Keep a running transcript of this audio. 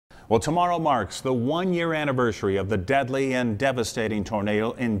Well, tomorrow marks the one-year anniversary of the deadly and devastating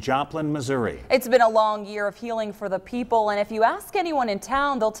tornado in Joplin, Missouri. It's been a long year of healing for the people, and if you ask anyone in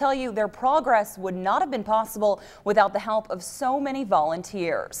town, they'll tell you their progress would not have been possible without the help of so many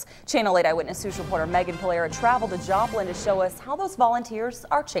volunteers. Channel 8 Eyewitness News reporter Megan Polera traveled to Joplin to show us how those volunteers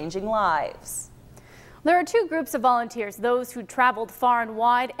are changing lives. There are two groups of volunteers, those who traveled far and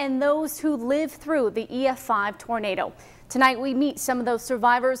wide and those who lived through the EF5 tornado. Tonight we meet some of those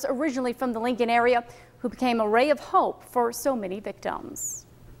survivors originally from the Lincoln area who became a ray of hope for so many victims.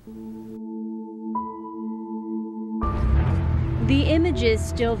 The image is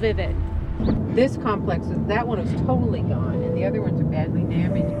still vivid. This complex, that one is totally gone and the other ones are badly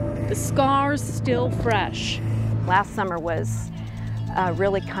damaged. The scars still fresh. Last summer was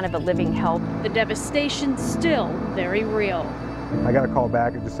really kind of a living hell. The devastation still very real. I got a call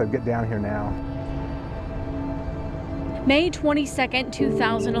back and just said, get down here now. May 22nd,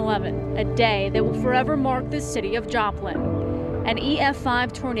 2011, a day that will forever mark the city of Joplin. An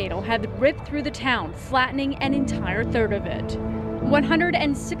EF5 tornado had ripped through the town, flattening an entire third of it.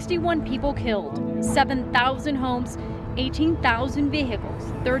 161 people killed, 7,000 homes, 18,000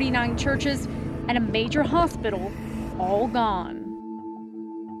 vehicles, 39 churches, and a major hospital all gone.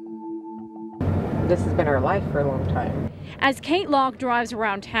 This has been our life for a long time. As Kate Locke drives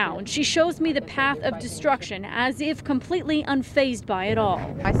around town, she shows me the path of destruction as if completely unfazed by it all.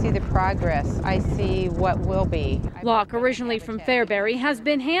 I see the progress. I see what will be. Locke, originally from Fairbury, has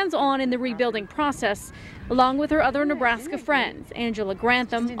been hands-on in the rebuilding process, along with her other Nebraska friends, Angela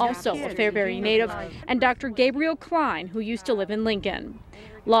Grantham, also a Fairbury native, and Dr. Gabriel Klein, who used to live in Lincoln.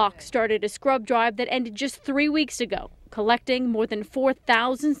 Locke started a scrub drive that ended just 3 weeks ago, collecting more than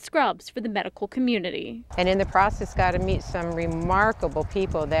 4,000 scrubs for the medical community. And in the process got to meet some remarkable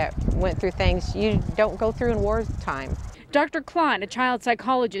people that went through things you don't go through in wartime. Dr. Klein, a child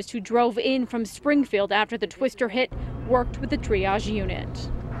psychologist who drove in from Springfield after the twister hit, worked with the triage unit.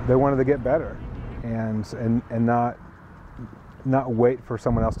 They wanted to get better and not wait for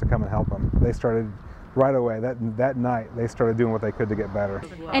someone else to come and help them. They started right away. That night, they started doing what they could to get better.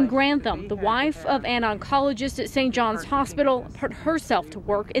 And Grantham, the wife of an oncologist at St. John's Hospital, put herself to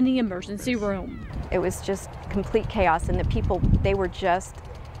work in the emergency room. It was just complete chaos, and the people, they were just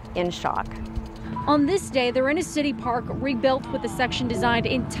in shock. On this day, they're in a city park rebuilt with a section designed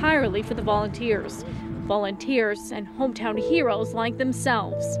entirely for the volunteers. Volunteers and hometown heroes like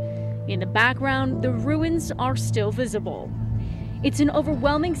themselves. In the background, the ruins are still visible. It's an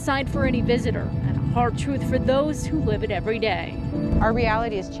overwhelming sight for any visitor and a hard truth for those who live it every day. Our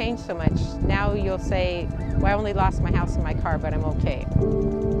reality has changed so much. Now you'll say, well, I only lost my house and my car, but I'm okay.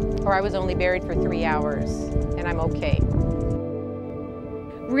 Or I was only buried for 3 hours and I'm okay.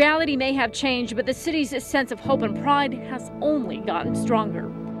 Reality may have changed, but the city's sense of hope and pride has only gotten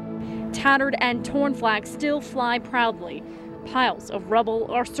stronger. Tattered and torn flags still fly proudly. Piles of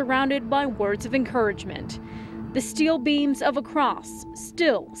rubble are surrounded by words of encouragement. The steel beams of a cross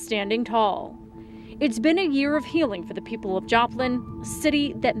still standing tall. It's been a year of healing for the people of Joplin, a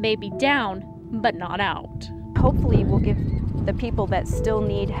city that may be down, but not out. Hopefully we'll give the people that still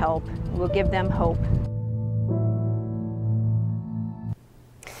need help, we'll give them hope.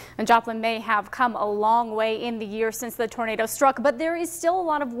 And Joplin may have come a long way in the year since the tornado struck, but there is still a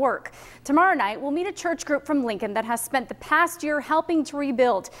lot of work. Tomorrow night, we'll meet a church group from Lincoln that has spent the past year helping to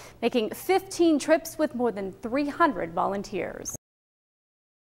rebuild, making 15 trips with more than 300 volunteers.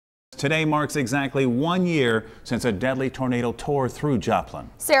 Today marks exactly 1 year since a deadly tornado tore through Joplin.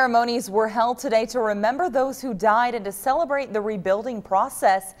 Ceremonies were held today to remember those who died and to celebrate the rebuilding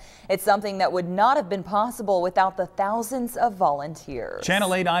process. It's something that would not have been possible without the thousands of volunteers.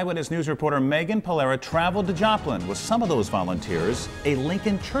 Channel 8 Eyewitness News reporter Megan Polera traveled to Joplin with some of those volunteers, a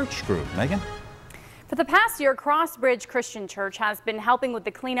Lincoln church group. Megan? For the past year, Crossbridge Christian Church has been helping with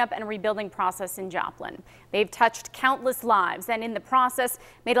the cleanup and rebuilding process in Joplin. They've touched countless lives and in the process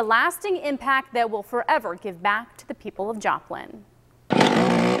made a lasting impact that will forever give back to the people of Joplin.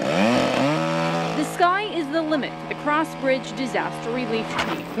 The sky is the limit for the Crossbridge Disaster Relief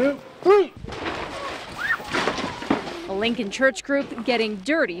Team. A Lincoln church group getting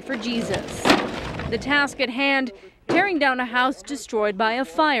dirty for Jesus. The task at hand, tearing down a house destroyed by a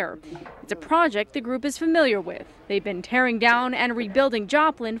fire. It's a project the group is familiar with. They've been tearing down and rebuilding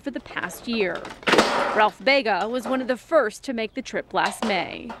Joplin for the past year. Ralph Vega was one of the first to make the trip last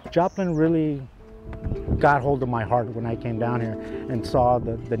May. Joplin really got hold of my heart when I came down here and saw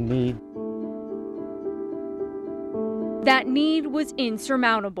the need. That need was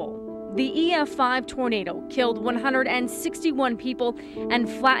insurmountable. The EF5 tornado killed 161 people and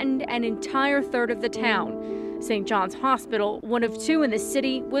flattened an entire third of the town. St. John's Hospital, one of 2 in the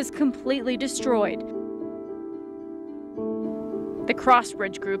city, was completely destroyed. The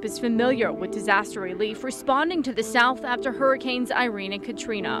Crossbridge Group is familiar with disaster relief, responding to the South after Hurricanes Irene and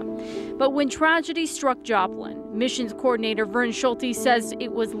Katrina. But when tragedy struck Joplin, missions coordinator Vern Schulte says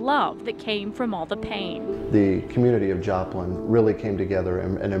it was love that came from all the pain. The community of Joplin really came together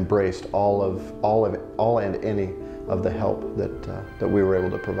and embraced all and any of the help that we were able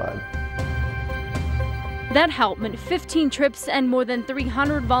to provide. That help meant 15 trips and more than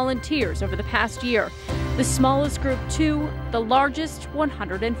 300 volunteers over the past year. The smallest group 2, the largest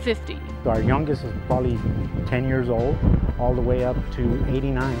 150. Our youngest is probably 10 years old, all the way up to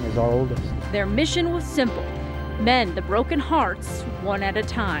 89 is our oldest. Their mission was simple: mend the broken hearts one at a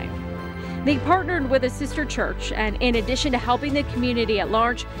time. They partnered with a sister church and, in addition to helping the community at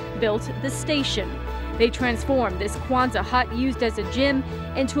large, built the station. They transformed this Kwanzaa hut used as a gym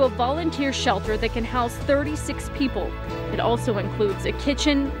into a volunteer shelter that can house 36 people. It also includes a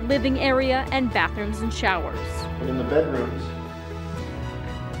kitchen, living area, and bathrooms and showers. And in the bedrooms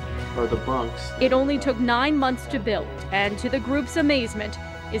are the bunks. It only took 9 months to build, and to the group's amazement,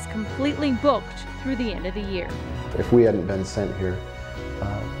 is completely booked through the end of the year. If we hadn't been sent here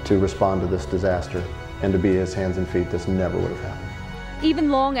to respond to this disaster and to be his hands and feet, this never would have happened.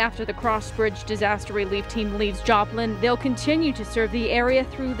 Even long after the Crossbridge disaster relief team leaves Joplin, they'll continue to serve the area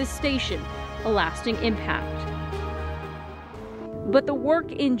through the station, a lasting impact. But the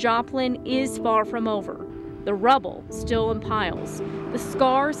work in Joplin is far from over. The rubble still in piles, the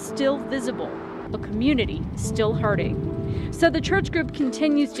scars still visible, a community still hurting. So the church group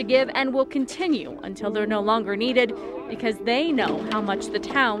continues to give and will continue until they're no longer needed, because they know how much the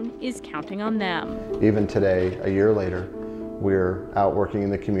town is counting on them. Even today, a year later, we're out working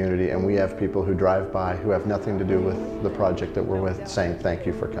in the community, and we have people who drive by who have nothing to do with the project that we're with saying thank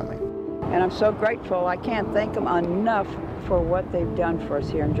you for coming. And I'm so grateful. I can't thank them enough for what they've done for us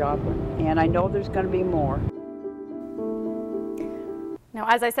here in Joplin. And I know there's going to be more. Now,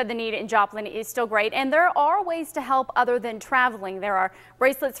 as I said, the need in Joplin is still great, and there are ways to help other than traveling. There are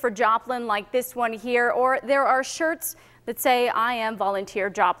bracelets for Joplin like this one here, or there are shirts that say, "I am Volunteer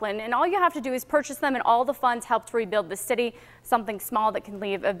Joplin," and all you have to do is purchase them, and all the funds help to rebuild the city, something small that can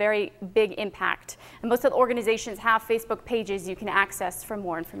leave a very big impact. And most of the organizations have Facebook pages you can access for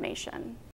more information.